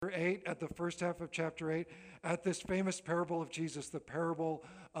chapter 8, at the first half of chapter 8, at this famous parable of Jesus, the parable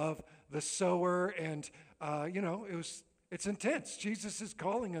of the sower. And, it's intense. Jesus is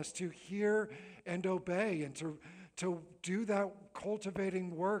calling us to hear and obey and to do that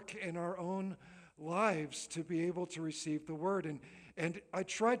cultivating work in our own lives to be able to receive the word. And I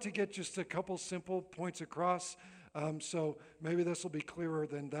tried to get just a couple simple points across, so maybe this will be clearer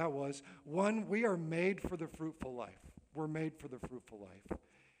than that was. One, we are made for the fruitful life. We're made for the fruitful life.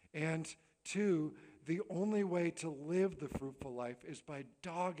 And two, the only way to live the fruitful life is by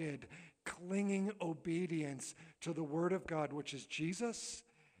dogged, clinging obedience to the word of God, which is Jesus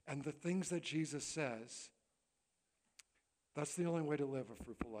and the things that Jesus says. That's the only way to live a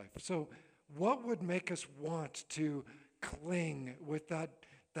fruitful life. So what would make us want to cling with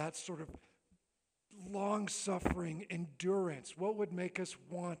that sort of long-suffering endurance? What would make us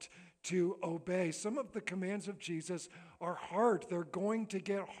want to obey? Some of the commands of Jesus are hard. They're going to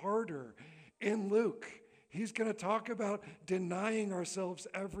get harder. In Luke, he's going to talk about denying ourselves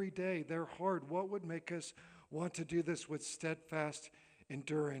every day. They're hard. What would make us want to do this with steadfast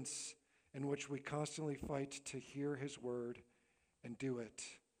endurance in which we constantly fight to hear his word and do it?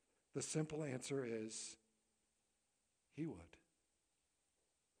 The simple answer is, he would.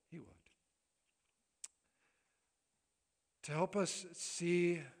 He would. To help us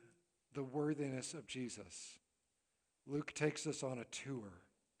see the worthiness of Jesus, Luke takes us on a tour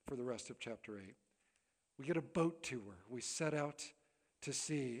for the rest of chapter 8. We get a boat tour. We set out to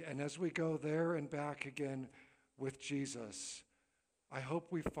sea. And as we go there and back again with Jesus, I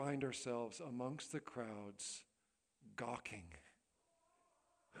hope we find ourselves amongst the crowds gawking.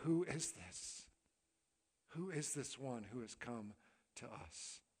 Who is this? Who is this one who has come to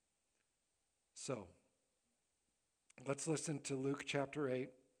us? So, let's listen to Luke chapter 8,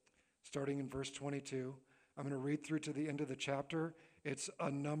 starting in verse 22. I'm going to read through to the end of the chapter. It's a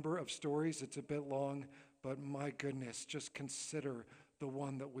number of stories. It's a bit long, but my goodness, just consider the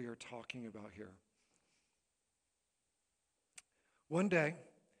one that we are talking about here. One day,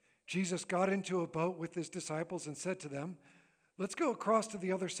 Jesus got into a boat with his disciples and said to them, "Let's go across to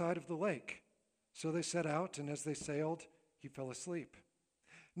the other side of the lake." So they set out, and as they sailed, he fell asleep.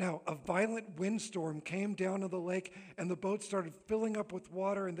 Now, a violent windstorm came down on the lake, and the boat started filling up with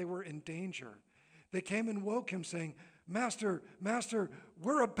water, and they were in danger. They came and woke him, saying, Master,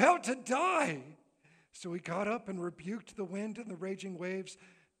 we're about to die." So he got up and rebuked the wind and the raging waves.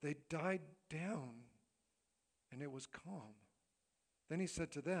 They died down, and it was calm. Then he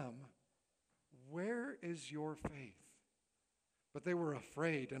said to them, "Where is your faith?" But they were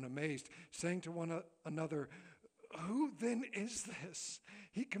afraid and amazed, saying to one another, "Who then is this?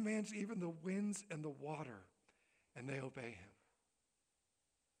 He commands even the winds and the water, and they obey him."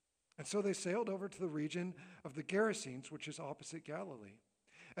 And so they sailed over to the region of the Gerasenes, which is opposite Galilee.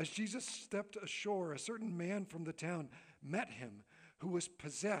 As Jesus stepped ashore, a certain man from the town met him who was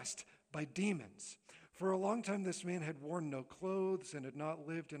possessed by demons. For a long time this man had worn no clothes and had not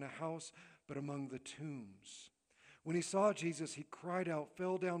lived in a house but among the tombs. When he saw Jesus, he cried out,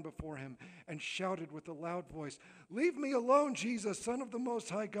 fell down before him, and shouted with a loud voice, "Leave me alone, Jesus, Son of the Most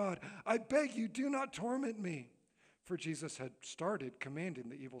High God. I beg you, do not torment me." For Jesus had started commanding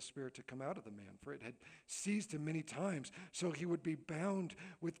the evil spirit to come out of the man, for it had seized him many times, so he would be bound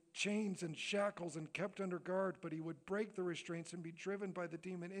with chains and shackles and kept under guard, but he would break the restraints and be driven by the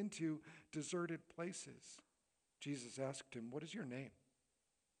demon into deserted places. Jesus asked him, "What is your name?"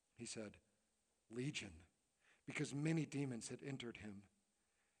 He said, "Legion," because many demons had entered him.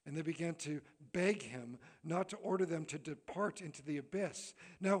 And they began to beg him not to order them to depart into the abyss.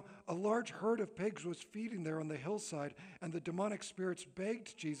 Now, a large herd of pigs was feeding there on the hillside, and the demonic spirits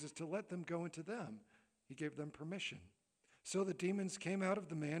begged Jesus to let them go into them. He gave them permission. So the demons came out of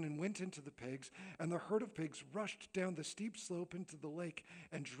the man and went into the pigs, and the herd of pigs rushed down the steep slope into the lake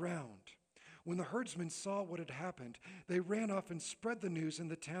and drowned. When the herdsmen saw what had happened, they ran off and spread the news in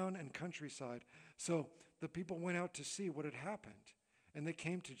the town and countryside. So the people went out to see what had happened. And they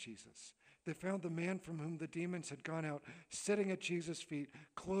came to Jesus. They found the man from whom the demons had gone out sitting at Jesus' feet,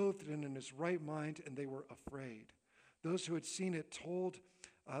 clothed and in his right mind, and they were afraid. Those who had seen it told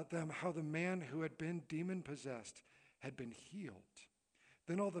them how the man who had been demon-possessed had been healed.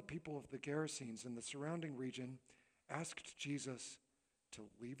 Then all the people of the Gerasenes and the surrounding region asked Jesus to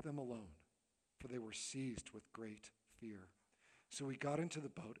leave them alone, for they were seized with great fear. So he got into the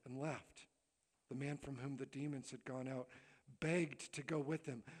boat and left. The man from whom the demons had gone out begged to go with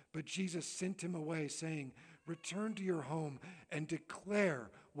him, but Jesus sent him away, saying, "Return to your home and declare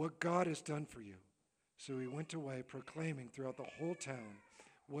what God has done for you." So he went away, proclaiming throughout the whole town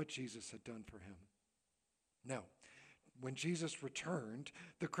what Jesus had done for him. Now, When Jesus returned,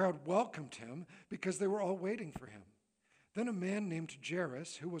 the crowd welcomed him because they were all waiting for him. Then a man named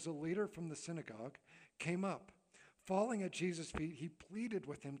Jairus, who was a leader from the synagogue, came up. Falling at Jesus' feet, he pleaded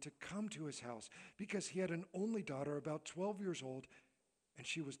with him to come to his house because he had an only daughter about 12 years old, and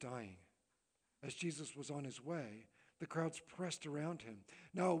she was dying. As Jesus was on his way, the crowds pressed around him.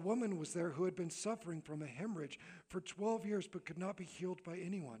 Now a woman was there who had been suffering from a hemorrhage for 12 years but could not be healed by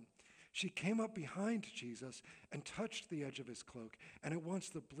anyone. She came up behind Jesus and touched the edge of his cloak, and at once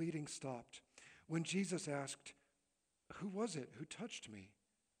the bleeding stopped. When Jesus asked, "Who was it who touched me?"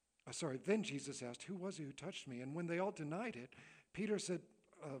 Then Jesus asked, "Who was it who touched me?" And when they all denied it, Peter said,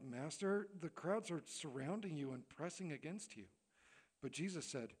 "Master, the crowds are surrounding you and pressing against you." But Jesus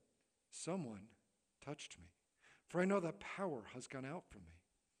said, "Someone touched me, for I know that power has gone out from me."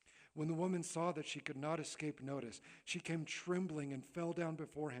 When the woman saw that she could not escape notice, she came trembling and fell down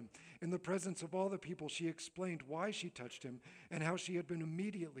before him. In the presence of all the people, she explained why she touched him and how she had been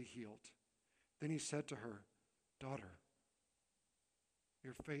immediately healed. Then he said to her, "Daughter,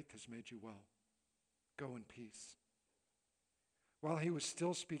 your faith has made you well. Go in peace." While he was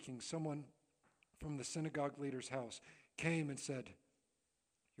still speaking, someone from the synagogue leader's house came and said,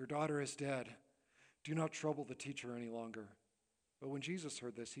 "Your daughter is dead. Do not trouble the teacher any longer." But when Jesus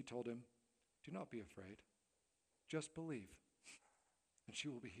heard this, he told him, "Do not be afraid. Just believe, and she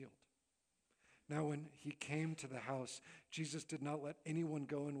will be healed." Now when he came to the house, Jesus did not let anyone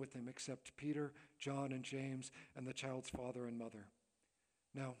go in with him except Peter, John, and James, and the child's father and mother.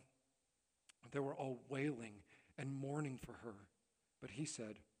 Now they were all wailing and mourning for her. But he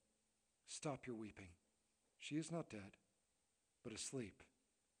said, "Stop your weeping. She is not dead, but asleep."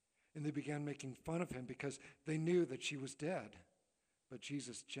 And they began making fun of him because they knew that she was dead. But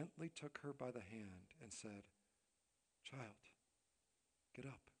Jesus gently took her by the hand and said, "Child, get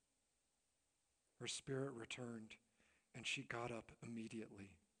up." Her spirit returned, and she got up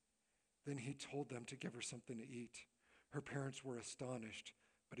immediately. Then he told them to give her something to eat. Her parents were astonished,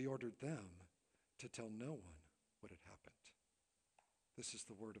 but he ordered them to tell no one what had happened. This is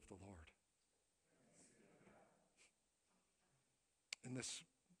the word of the Lord.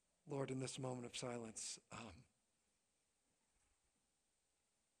 Lord, in this moment of silence,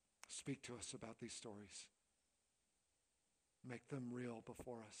 speak to us about these stories. Make them real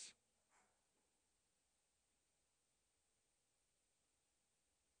before us.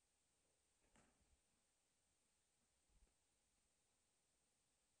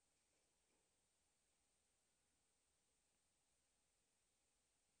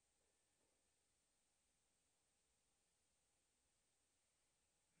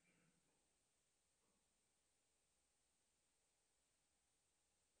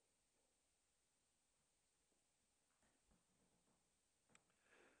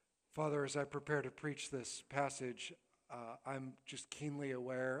 Father, as I prepare to preach this passage, I'm just keenly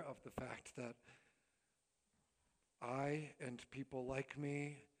aware of the fact that I and people like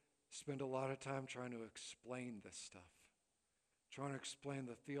me spend a lot of time trying to explain this stuff, trying to explain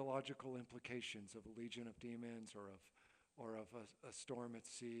the theological implications of a legion of demons or of a storm at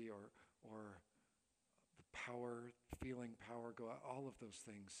sea or the power, feeling power go out, all of those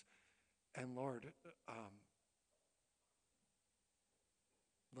things. And Lord,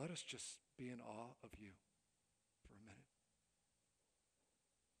 let us just be in awe of you for a minute.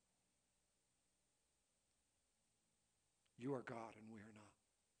 You are God and we are not.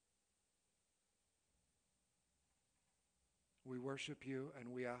 We worship you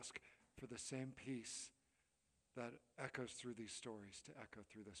and we ask for the same peace that echoes through these stories to echo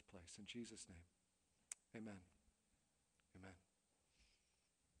through this place. In Jesus' name, amen. Amen.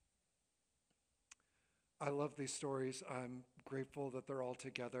 I love these stories. I'm grateful that they're all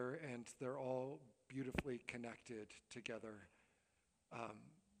together and they're all beautifully connected together.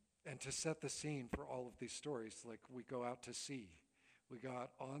 And to set the scene for all of these stories, like we go out to sea. We go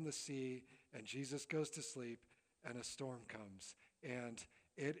out on the sea and Jesus goes to sleep and a storm comes. And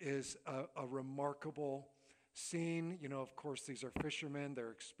it is a remarkable scene. You know, of course, these are fishermen.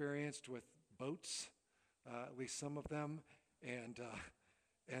 They're experienced with boats, at least some of them. And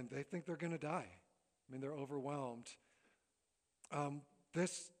they think they're going to die. I mean, they're overwhelmed.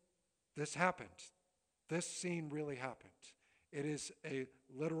 This happened. This scene really happened. It is a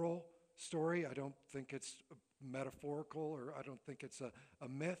literal story. I don't think it's metaphorical, or I don't think it's a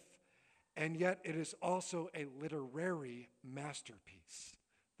myth. And yet it is also a literary masterpiece,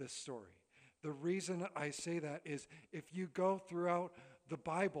 this story. The reason I say that is if you go throughout the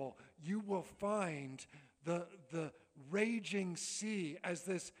Bible, you will find the raging sea as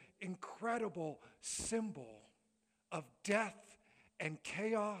this incredible symbol of death and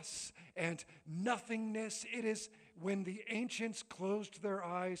chaos and nothingness. It is when the ancients closed their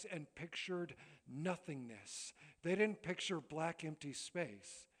eyes and pictured nothingness, they didn't picture black, empty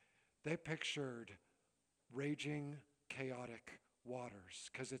space. They pictured raging, chaotic waters,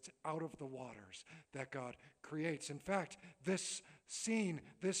 because it's out of the waters that God creates. In fact, this scene,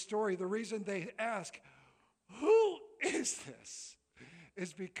 this story, the reason they ask, who is this?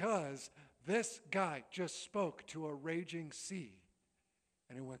 Is because this guy just spoke to a raging sea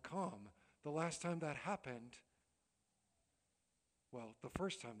and it went calm. The last time that happened, well, the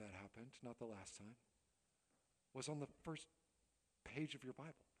first time that happened, not the last time, was on the first page of your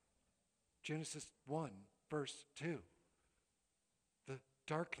Bible. Genesis 1, verse 2. The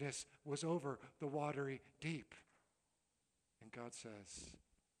darkness was over the watery deep. And God says,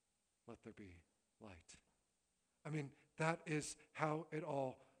 let there be light. I mean, that is how it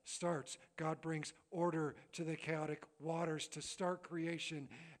all starts. God brings order to the chaotic waters to start creation.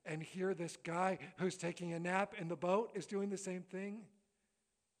 And here this guy who's taking a nap in the boat is doing the same thing.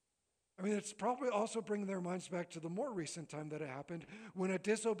 I mean, it's probably also bringing their minds back to the more recent time that it happened when a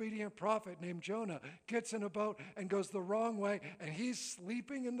disobedient prophet named Jonah gets in a boat and goes the wrong way, and he's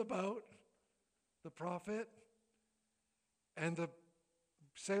sleeping in the boat, the prophet, and the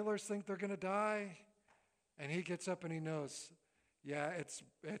sailors think they're going to die, and he gets up and he knows, yeah, it's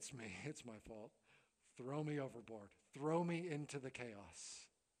me, it's my fault. Throw me overboard. Throw me into the chaos.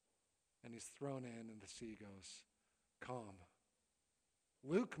 And he's thrown in, and the sea goes calm.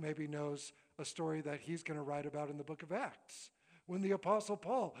 Luke maybe knows a story that he's going to write about in the book of Acts, when the Apostle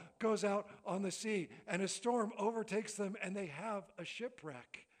Paul goes out on the sea and a storm overtakes them and they have a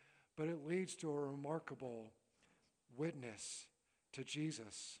shipwreck, but it leads to a remarkable witness to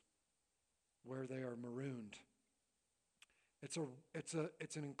Jesus where they are marooned. It's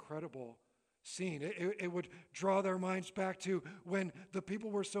an incredible scene. It would draw their minds back to when the people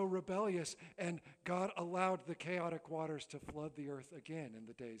were so rebellious and God allowed the chaotic waters to flood the earth again in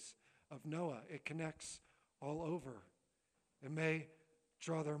the days of Noah. It connects all over. It may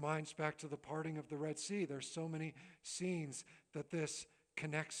draw their minds back to the parting of the Red Sea. There's so many scenes that this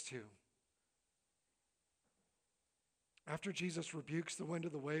connects to. After Jesus rebukes the wind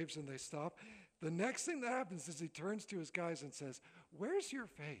of the waves and they stop, the next thing that happens is he turns to his guys and says, "Where's your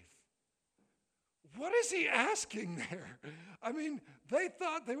faith?" What is he asking there? I mean, they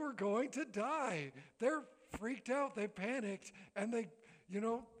thought they were going to die. They're freaked out. They panicked. And they,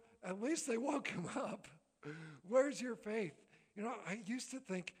 at least they woke him up. Where's your faith? I used to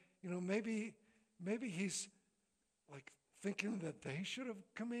think, maybe he's like thinking that they should have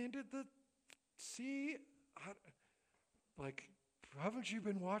commanded the sea. Like, haven't you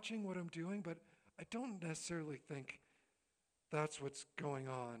been watching what I'm doing? But I don't necessarily think that's what's going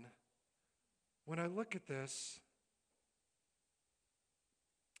on. When I look at this,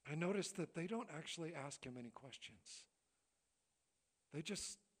 I notice that they don't actually ask him any questions. They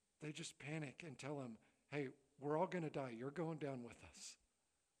just panic and tell him, "Hey, we're all going to die. You're going down with us.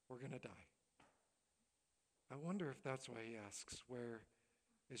 We're going to die." I wonder if that's why he asks, "Where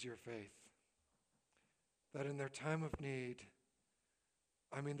is your faith?" That in their time of need,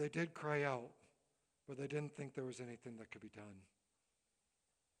 they did cry out, but they didn't think there was anything that could be done.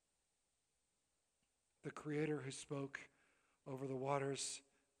 The Creator who spoke over the waters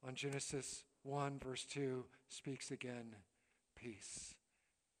on Genesis 1, verse 2, speaks again, peace,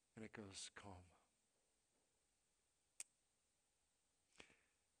 and it goes calm.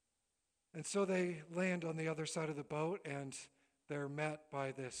 And so they land on the other side of the boat, and they're met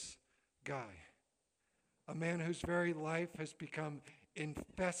by this guy, a man whose very life has become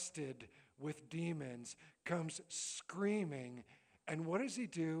infested with demons, comes screaming, and what does he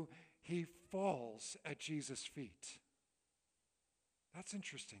do? He falls at Jesus' feet. That's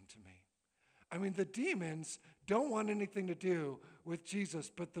interesting to me. The demons don't want anything to do with Jesus,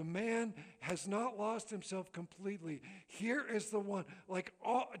 but the man has not lost himself completely. Here is the one,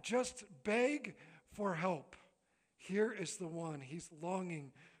 just beg for help. Here is the one. He's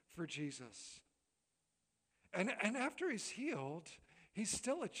longing for Jesus. And after he's healed, he's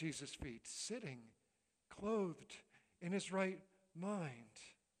still at Jesus' feet, sitting, clothed in his right mind.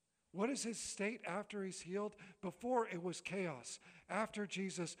 What is his state after he's healed? Before, it was chaos. After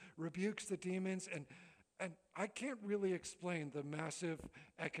Jesus rebukes the demons, and I can't really explain the massive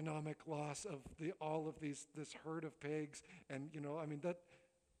economic loss of all of this herd of pigs, and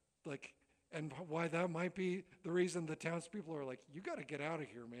and why that might be the reason the townspeople are like, "You got to get out of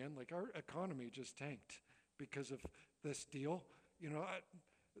here, man! Like, our economy just tanked because of this deal."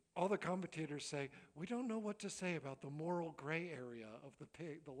 All the commentators say, we don't know what to say about the moral gray area of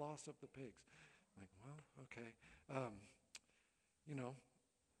the loss of the pigs. Like, well, okay.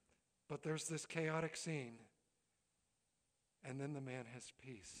 But there's this chaotic scene, And then the man has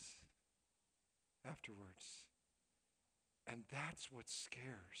peace afterwards. And that's what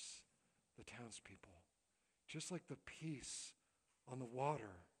scares the townspeople. Just like the peace on the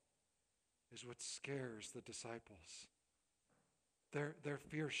water is what scares the disciples. Their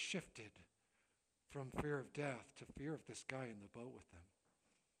fear shifted from fear of death to fear of this guy in the boat with them.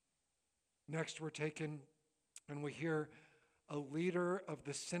 Next, we're taken and we hear a leader of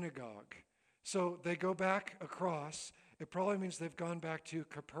the synagogue. So they go back across. It probably means they've gone back to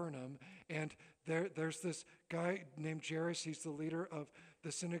Capernaum. And there's this guy named Jairus. He's the leader of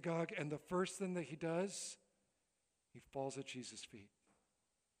the synagogue. And the first thing that he does, he falls at Jesus' feet.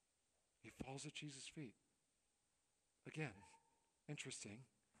 He falls at Jesus' feet. Again, interesting.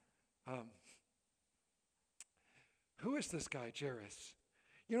 Who is this guy, Jairus?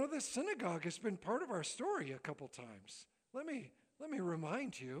 You know, this synagogue has been part of our story a couple times. Let me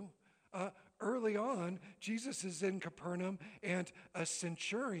remind you. Early on, Jesus is in Capernaum, and a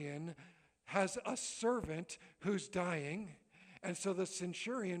centurion has a servant who's dying. And so the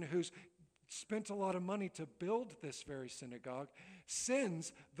centurion, who's spent a lot of money to build this very synagogue,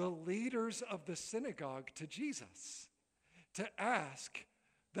 sends the leaders of the synagogue to Jesus to ask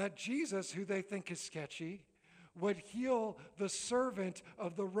that Jesus, who they think is sketchy, would heal the servant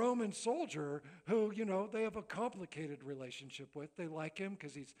of the Roman soldier who, you know, they have a complicated relationship with. They like him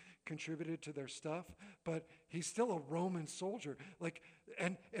because he's contributed to their stuff, but he's still a Roman soldier.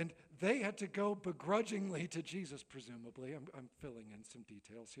 And they had to go begrudgingly to Jesus, presumably. I'm filling in some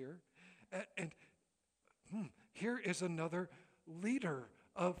details here. And here is another leader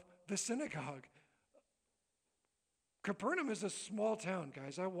of the synagogue. Capernaum is a small town,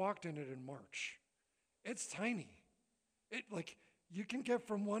 guys. I walked in it in March. It's tiny. You can get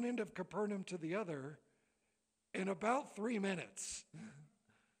from one end of Capernaum to the other in about 3 minutes.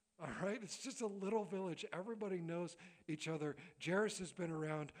 All right? It's just a little village. Everybody knows each other. Jairus has been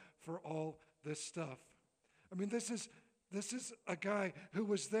around for all this stuff. I mean, this is a guy who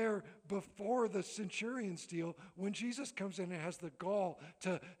was there before the centurion's deal when Jesus comes in and has the gall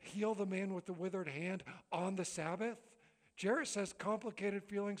to heal the man with the withered hand on the Sabbath. Jairus has complicated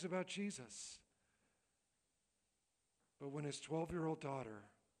feelings about Jesus. But when his 12-year-old daughter,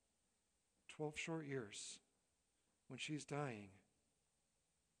 12 short years, when she's dying,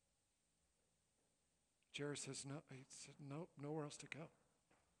 Jairus says, nowhere else to go.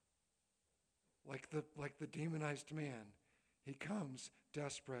 Like the demonized man, he comes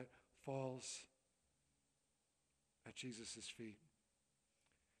desperate, falls at Jesus' feet.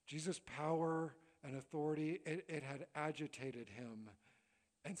 Jesus' power and authority, it had agitated him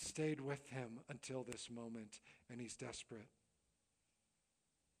and stayed with him until this moment, and he's desperate.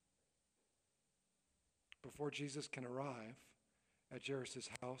 Before Jesus can arrive at Jairus'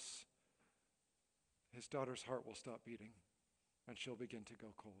 house, his daughter's heart will stop beating, and she'll begin to go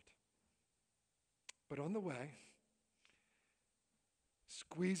cold. But on the way,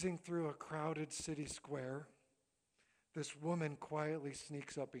 squeezing through a crowded city square, this woman quietly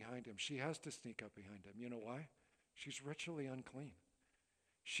sneaks up behind him. She has to sneak up behind him. You know why? She's ritually unclean.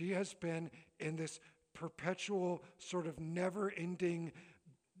 She has been in this perpetual, sort of never-ending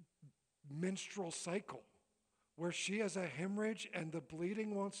menstrual cycle where she has a hemorrhage and the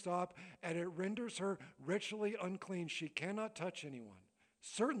bleeding won't stop, and it renders her ritually unclean. She cannot touch anyone,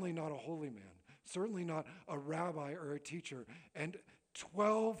 certainly not a holy man, certainly not a rabbi or a teacher. And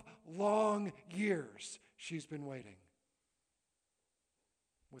 12 long years she's been waiting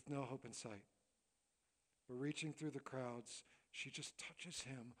with no hope in sight. But reaching through the crowds, she just touches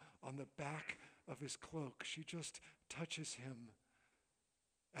him on the back of his cloak. She just touches him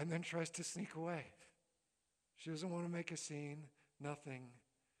and then tries to sneak away. She doesn't want to make a scene, nothing.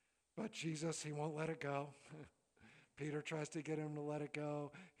 But Jesus, he won't let it go. Peter tries to get him to let it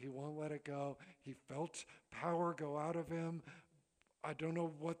go. He won't let it go. He felt power go out of him. I don't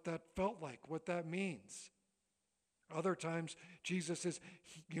know what that felt like, what that means. Other times, Jesus is,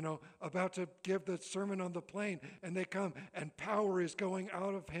 about to give the Sermon on the Plain, and they come, and power is going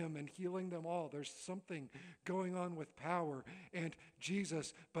out of him and healing them all. There's something going on with power. And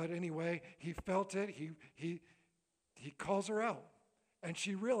Jesus, but anyway, he felt it. He calls her out, and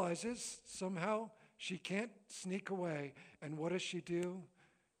she realizes somehow she can't sneak away. And what does she do?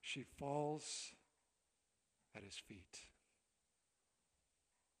 She falls at his feet.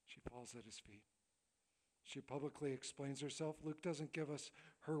 She falls at his feet. She publicly explains herself. Luke doesn't give us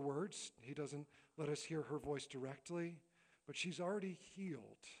her words. He doesn't let us hear her voice directly, but she's already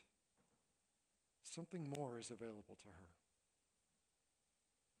healed. Something more is available to her.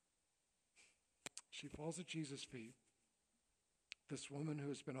 She falls at Jesus' feet. This woman who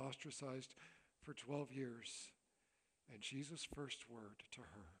has been ostracized for 12 years. And Jesus' first word to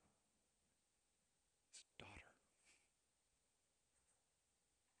her is, daughter.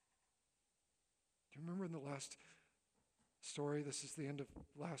 Do you remember in the last story, this is the end of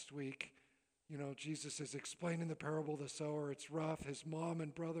last week, Jesus is explaining the parable of the sower. It's rough. His mom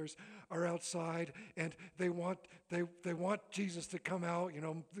and brothers are outside, and they want Jesus to come out.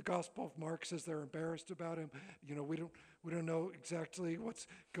 The Gospel of Mark says they're embarrassed about him. We don't know exactly what's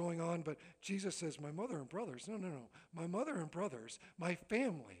going on, but Jesus says, my mother and brothers. No. My mother and brothers, my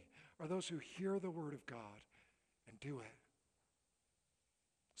family, are those who hear the word of God and do it.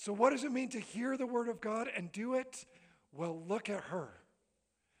 So what does it mean to hear the word of God and do it? Well, look at her.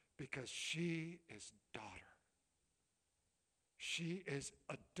 Because she is daughter. She is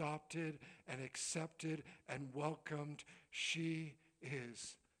adopted and accepted and welcomed. She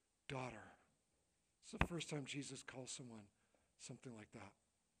is daughter. It's the first time Jesus calls someone something like that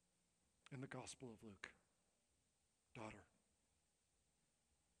in the Gospel of Luke. Daughter.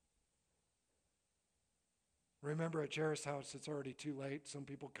 Remember, at Jairus' house, it's already too late. Some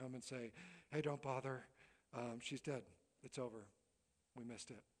people come and say, hey, don't bother. She's dead. It's over. We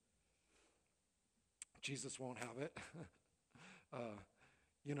missed it. Jesus won't have it.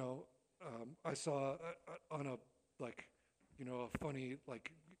 I saw on a funny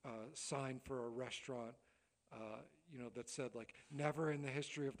sign for a restaurant, that said never in the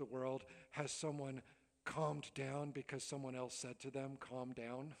history of the world has someone calmed down because someone else said to them, calm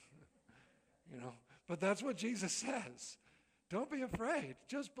down. But that's what Jesus says. Don't be afraid.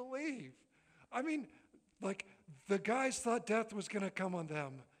 Just believe. I mean, the guys thought death was going to come on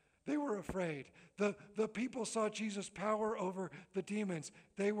them. They were afraid. The people saw Jesus' power over the demons.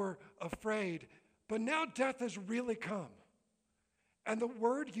 They were afraid. But now death has really come. And the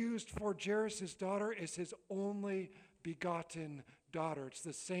word used for Jairus' daughter is his only begotten daughter. It's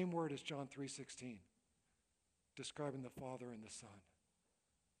the same word as John 3:16, describing the Father and the Son.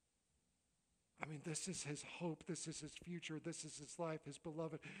 I mean, this is his hope. This is his future. This is his life, his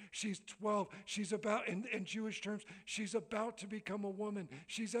beloved. She's 12. She's about, in Jewish terms, she's about to become a woman.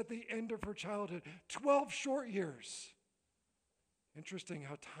 She's at the end of her childhood. 12 short years. Interesting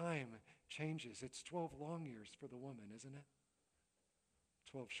how time changes. It's 12 long years for the woman, isn't it?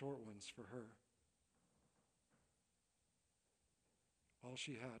 12 short ones for her. All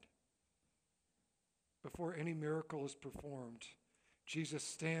she had. Before any miracle is performed, Jesus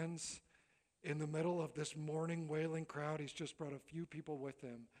stands in the middle of this mourning, wailing crowd. He's just brought a few people with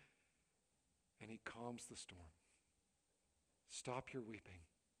him, and he calms the storm. Stop your weeping.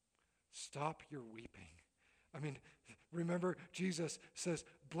 Stop your weeping. I mean, remember, Jesus says,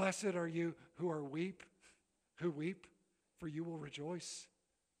 blessed are you who weep, for you will rejoice.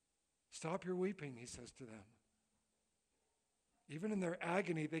 Stop your weeping, he says to them. Even in their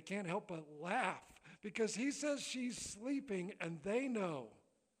agony, they can't help but laugh, because he says she's sleeping, and they know.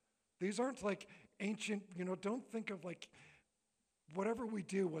 These aren't ancient, don't think of whatever we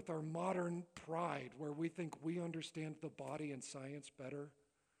do with our modern pride where we think we understand the body and science better.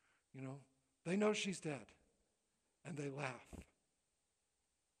 They know she's dead and they laugh.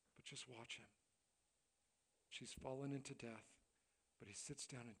 But just watch him. She's fallen into death, but he sits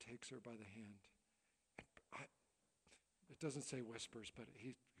down and takes her by the hand. And it doesn't say whispers, but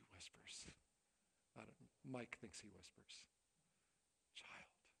he whispers. Mike thinks he whispers.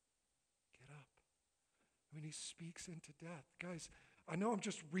 I mean, he speaks into death. Guys, I know I'm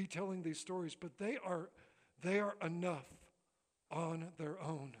just retelling these stories, but they are enough on their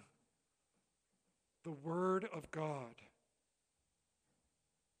own. The word of God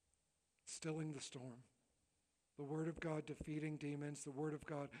stilling the storm. The word of God defeating demons. The word of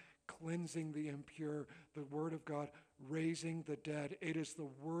God cleansing the impure. The word of God raising the dead. It is the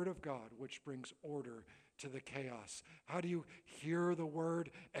word of God which brings order to the chaos. How do you hear the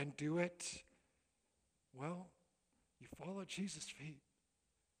word and do it? Well, you fall at Jesus' feet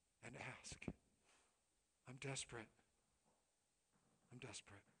and ask. I'm desperate. I'm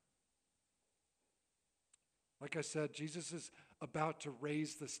desperate. Like I said, Jesus is about to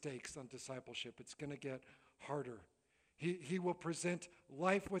raise the stakes on discipleship. It's going to get harder. He will present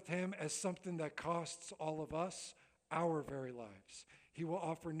life with him as something that costs all of us our very lives. He will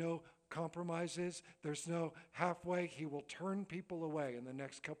offer no compromises. There's no halfway. He will turn people away in the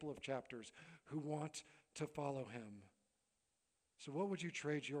next couple of chapters who want to follow him. So what would you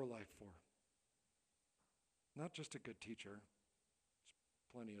trade your life for? Not just a good teacher. There's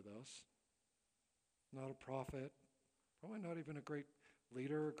plenty of those. Not a prophet. Probably not even a great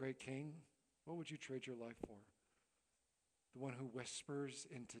leader, a great king. What would you trade your life for? The one who whispers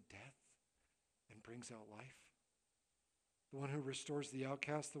into death and brings out life? the one who restores the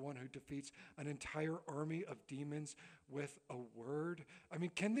outcast, the one who defeats an entire army of demons with a word. I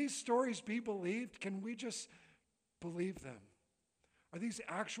mean, can these stories be believed? Can we just believe them? Are these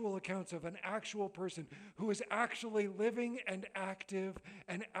actual accounts of an actual person who is actually living and active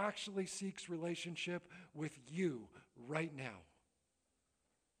and actually seeks relationship with you right now?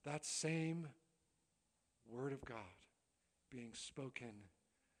 That same word of God being spoken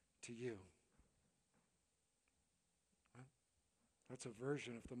to you. That's a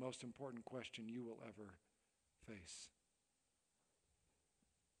version of the most important question you will ever face.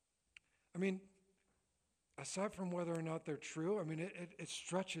 I mean, aside from whether or not they're true, I mean, it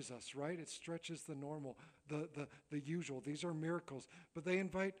stretches us, right? It stretches the normal, the usual. These are miracles, but they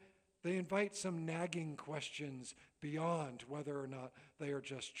invite some nagging questions beyond whether or not they are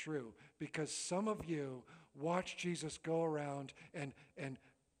just true. Because some of you watch Jesus go around and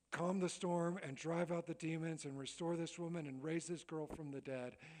calm the storm and drive out the demons and restore this woman and raise this girl from the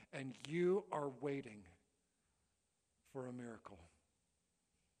dead, and you are waiting for a miracle.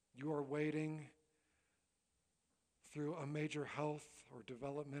 You are waiting through a major health or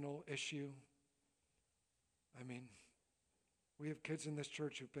developmental issue. I mean, we have kids in this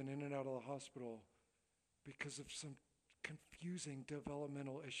church who've been in and out of the hospital because of some confusing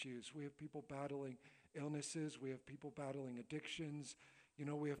developmental issues. We have people battling illnesses. We have people battling addictions.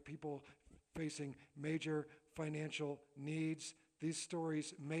 We have people facing major financial needs. These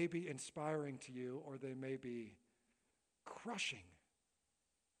stories may be inspiring to you, or they may be crushing,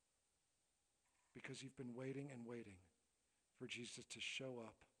 because you've been waiting and waiting for Jesus to show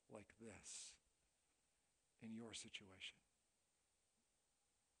up like this in your situation.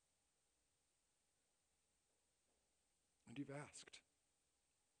 And you've asked.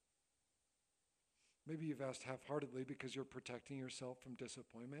 Maybe you've asked half-heartedly because you're protecting yourself from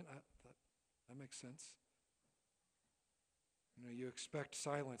disappointment. That makes sense. You expect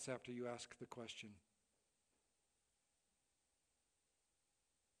silence after you ask the question.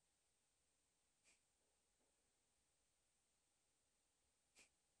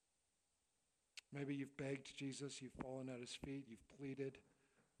 Maybe you've begged Jesus, you've fallen at his feet, you've pleaded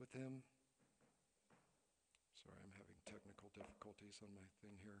with him. Sorry, I'm having technical difficulties on my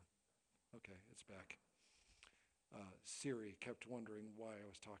thing here. Okay, it's back. Siri kept wondering why I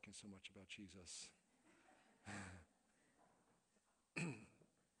was talking so much about Jesus.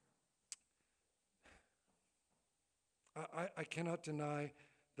 I cannot deny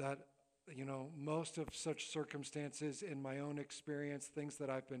that, most of such circumstances in my own experience, things that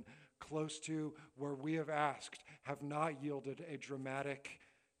I've been close to where we have asked, have not yielded a dramatic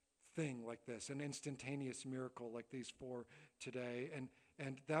thing like this, an instantaneous miracle like these four today. And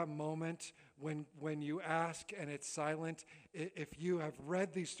that moment when you ask and it's silent, if you have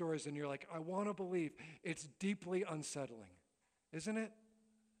read these stories and you're like, I want to believe, it's deeply unsettling, isn't it?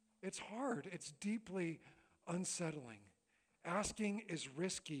 It's hard. It's deeply unsettling. Asking is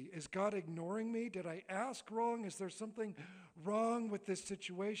risky. Is God ignoring me? Did I ask wrong? Is there something wrong with this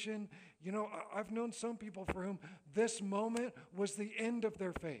situation? I've known some people for whom this moment was the end of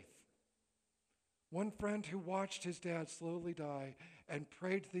their faith. One friend who watched his dad slowly die and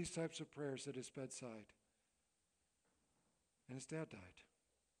prayed these types of prayers at his bedside. And his dad died.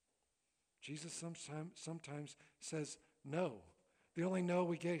 Jesus sometimes says no. The only no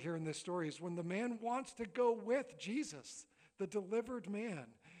we get here in this story is when the man wants to go with Jesus, the delivered man.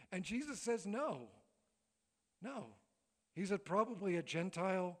 And Jesus says no. No. He's probably a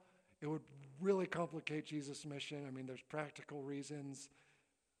Gentile. It would really complicate Jesus' mission. I mean, there's practical reasons.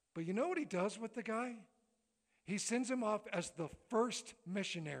 But you know what he does with the guy? He sends him off as the first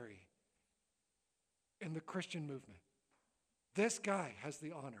missionary in the Christian movement. This guy has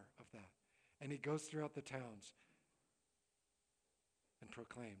the honor of that. And he goes throughout the towns and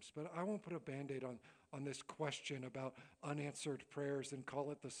proclaims. But I won't put a Band-Aid on this question about unanswered prayers and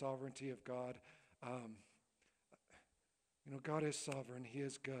call it the sovereignty of God. God is sovereign. He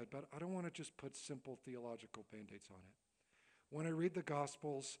is good. But I don't want to just put simple theological Band-Aids on it. When I read the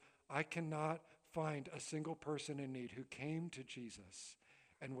Gospels, I cannot find a single person in need who came to Jesus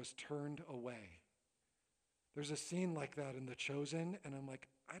and was turned away. There's a scene like that in The Chosen, and I'm like,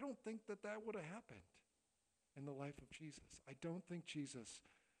 I don't think that would have happened in the life of Jesus. I don't think Jesus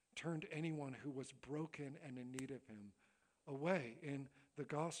turned anyone who was broken and in need of him away in the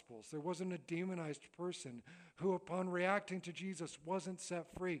Gospels. There wasn't a demonized person who, upon reacting to Jesus, wasn't set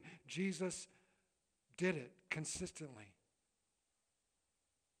free. Jesus did it consistently.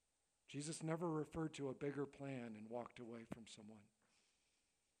 Jesus never referred to a bigger plan and walked away from someone.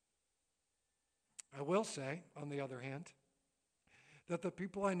 I will say, on the other hand, That the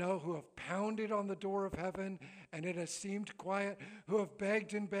people I know who have pounded on the door of heaven and it has seemed quiet, who have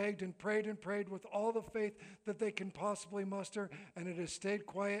begged and prayed with all the faith that they can possibly muster, and it has stayed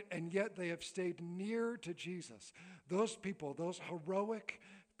quiet, and yet they have stayed near to Jesus. Those people, those heroic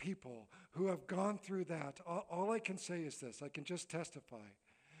people who have gone through that, all I can say is this. I can just testify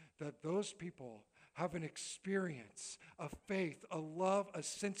that those people have an experience, a faith, a love, a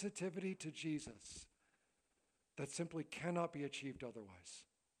sensitivity to Jesus that simply cannot be achieved otherwise.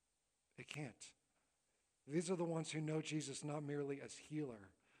 It can't. These are the ones who know Jesus not merely as healer,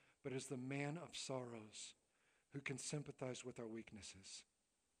 but as the man of sorrows who can sympathize with our weaknesses.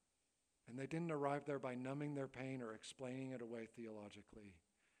 And they didn't arrive there by numbing their pain or explaining it away theologically.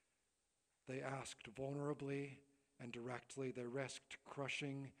 They asked vulnerably and directly. They risked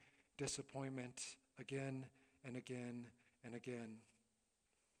crushing disappointment again and again and again.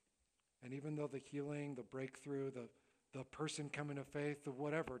 And even though the healing, the breakthrough, the person coming to faith, the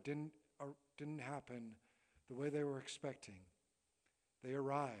whatever didn't happen the way they were expecting, they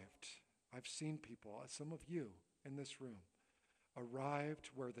arrived. I've seen people, some of you in this room, arrived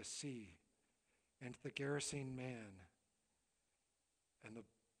where the sea and the Gerasene man and the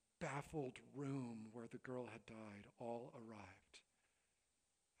baffled room where the girl had died all arrived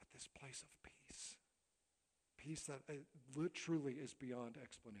at this place of peace. Peace that truly is beyond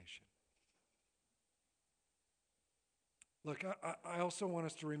explanation. Look, I also want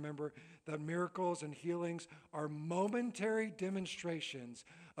us to remember that miracles and healings are momentary demonstrations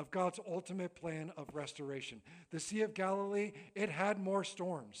of God's ultimate plan of restoration. The Sea of Galilee, it had more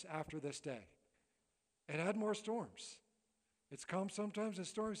storms after this day. It had more storms. It's calm sometimes and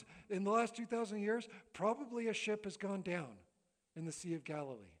storms. In the last 2,000 years, probably a ship has gone down in the Sea of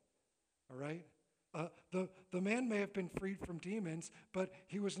Galilee. All right? The man may have been freed from demons, but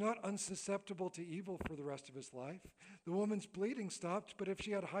he was not unsusceptible to evil for the rest of his life. The woman's bleeding stopped, but if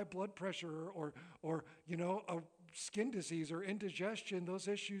she had high blood pressure or a skin disease or indigestion, those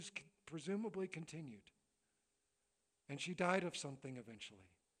issues presumably continued. And she died of something eventually.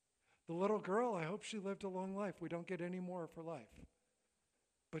 The little girl, I hope she lived a long life. We don't get any more of her life.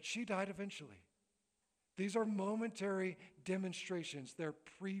 But she died eventually. These are momentary demonstrations. They're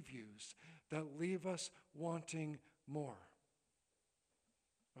previews that leave us wanting more.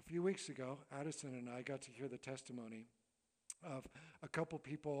 A few weeks ago, Addison and I got to hear the testimony of a couple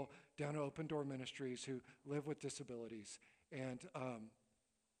people down at Open Door Ministries who live with disabilities. And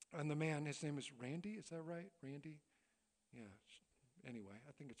the man, his name is Randy, is that right? Randy? Yeah, anyway,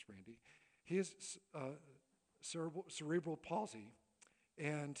 I think it's Randy. He has cerebral palsy,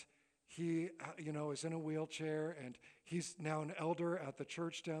 and he, is in a wheelchair, and he's now an elder at the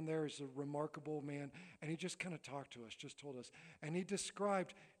church down there. He's a remarkable man, and he just kind of talked to us, just told us. And he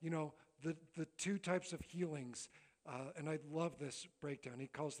described, the two types of healings, and I love this breakdown. He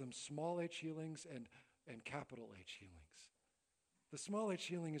calls them small h healings and capital H healings. The small h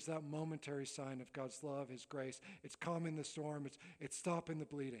healing is that momentary sign of God's love, his grace. It's calming the storm. It's stopping the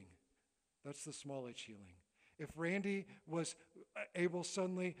bleeding. That's the small h healing. If Randy was able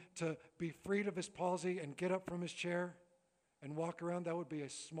suddenly to be freed of his palsy and get up from his chair and walk around, that would be a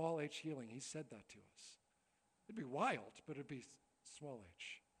small h healing. He said that to us. It'd be wild, but it'd be small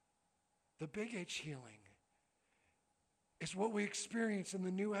h. The big H healing is what we experience in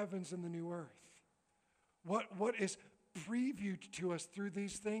the new heavens and the new earth. What is previewed to us through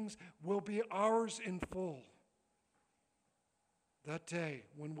these things will be ours in full. That day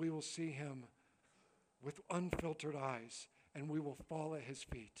when we will see him with unfiltered eyes, and we will fall at his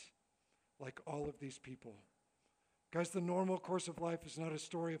feet like all of these people. Guys, the normal course of life is not a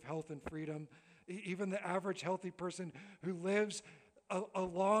story of health and freedom. Even the average healthy person who lives a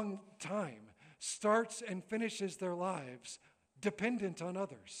long time starts and finishes their lives dependent on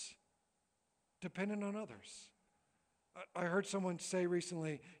others. Dependent on others. I heard someone say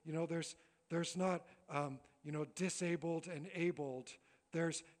recently, there's not, disabled and abled.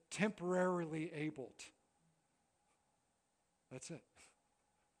 There's temporarily abled. That's it.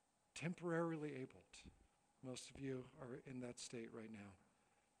 Temporarily abled. Most of you are in that state right now.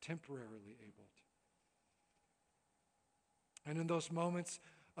 Temporarily abled. And in those moments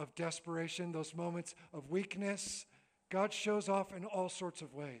of desperation, those moments of weakness, God shows off in all sorts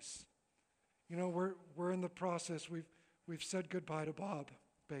of ways. We're in the process. We've said goodbye to Bob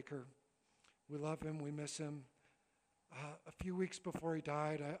Baker. We love him. We miss him. A few weeks before he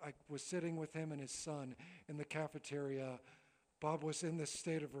died, I was sitting with him and his son in the cafeteria. Bob was in this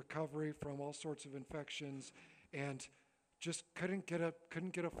state of recovery from all sorts of infections and just couldn't get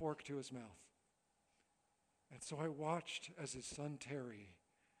a fork to his mouth. And so I watched as his son Terry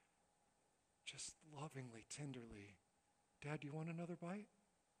just lovingly, tenderly Dad, do you want another bite?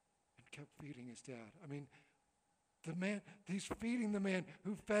 And kept feeding his dad. I mean, he's feeding the man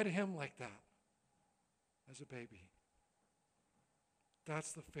who fed him like that as a baby.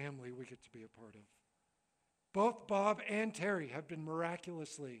 That's the family we get to be a part of. Both Bob and Terry have been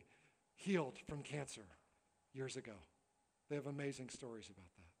miraculously healed from cancer years ago. They have amazing stories about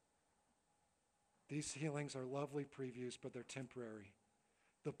that. These healings are lovely previews, but they're temporary.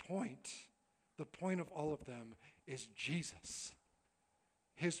 The point of all of them is Jesus.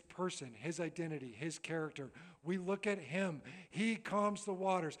 His person, his identity, his character. We look at him. He calms the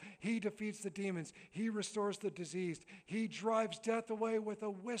waters. He defeats the demons. He restores the diseased. He drives death away with a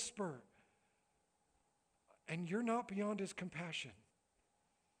whisper. And you're not beyond his compassion.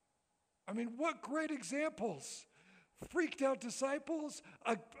 I mean, what great examples. Freaked out disciples,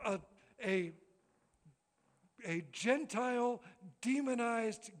 a Gentile,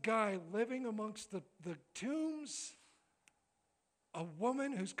 demonized guy living amongst the tombs, a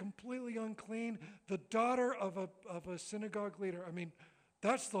woman who's completely unclean, the daughter of a synagogue leader. I mean,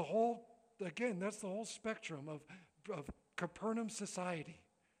 that's the whole spectrum of Capernaum society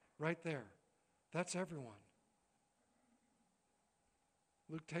right there. That's everyone.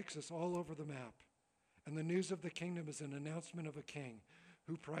 Luke takes us all over the map. And the news of the kingdom is an announcement of a king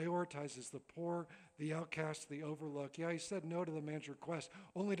who prioritizes the poor, the outcast, the overlooked. Yeah, he said no to the man's request,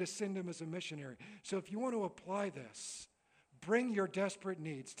 only to send him as a missionary. So if you want to apply this, bring your desperate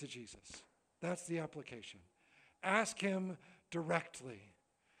needs to Jesus. That's the application. Ask him directly.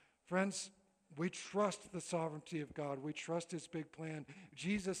 Friends, we trust the sovereignty of God. We trust his big plan.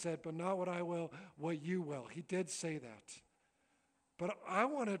 Jesus said, but not what I will, what you will. He did say that. But I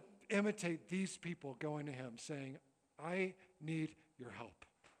want to imitate these people going to him saying, I need your help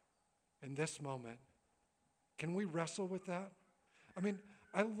in this moment. Can we wrestle with that? I mean,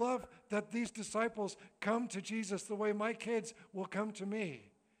 I love that these disciples come to Jesus the way my kids will come to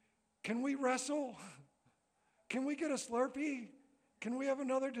me. Can we wrestle? Can we get a Slurpee? Can we have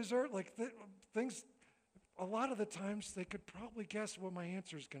another dessert? Like things, a lot of the times they could probably guess what my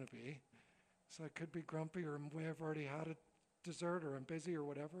answer is going to be. So I could be grumpy or we have already had a dessert or I'm busy or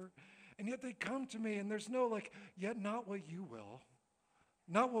whatever. And yet they come to me and there's no like, yet not what you will.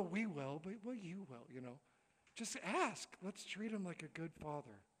 Not what we will, but what you will, you know. Just ask. Let's treat him like a good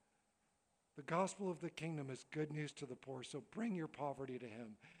father. The gospel of the kingdom is good news to the poor, so bring your poverty to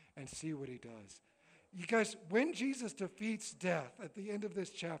him and see what he does. You guys, when Jesus defeats death at the end of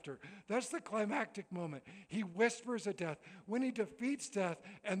this chapter, that's the climactic moment. He whispers at death. When he defeats death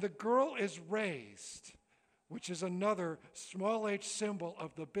and the girl is raised, which is another small h symbol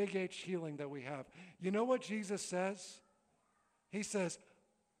of the big H healing that we have. You know what Jesus says? He says,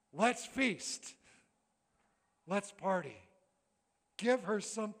 let's feast. Let's party. Give her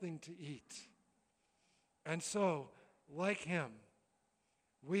something to eat. And so, like him,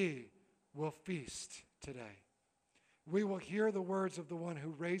 we will feast today. We will hear the words of the one who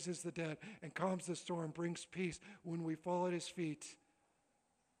raises the dead and calms the storm, brings peace when we fall at his feet,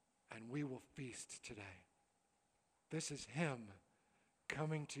 and we will feast today. This is him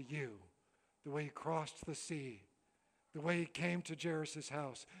coming to you, the way he crossed the sea, the way he came to Jairus'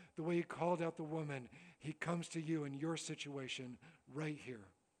 house, the way he called out the woman. He comes to you in your situation right here.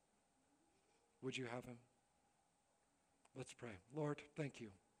 Would you have him? Let's pray. Lord, thank you.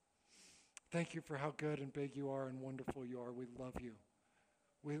 Thank you for how good and big you are and wonderful you are. We love you.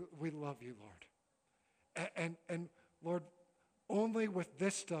 We love you, Lord. And Lord, only with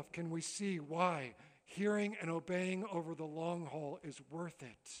this stuff can we see why hearing and obeying over the long haul is worth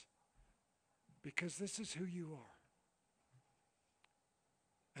it. Because this is who you are.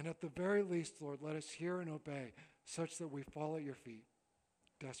 And at the very least, Lord, let us hear and obey such that we fall at your feet,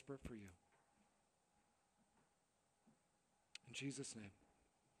 desperate for you. In Jesus' name,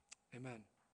 amen.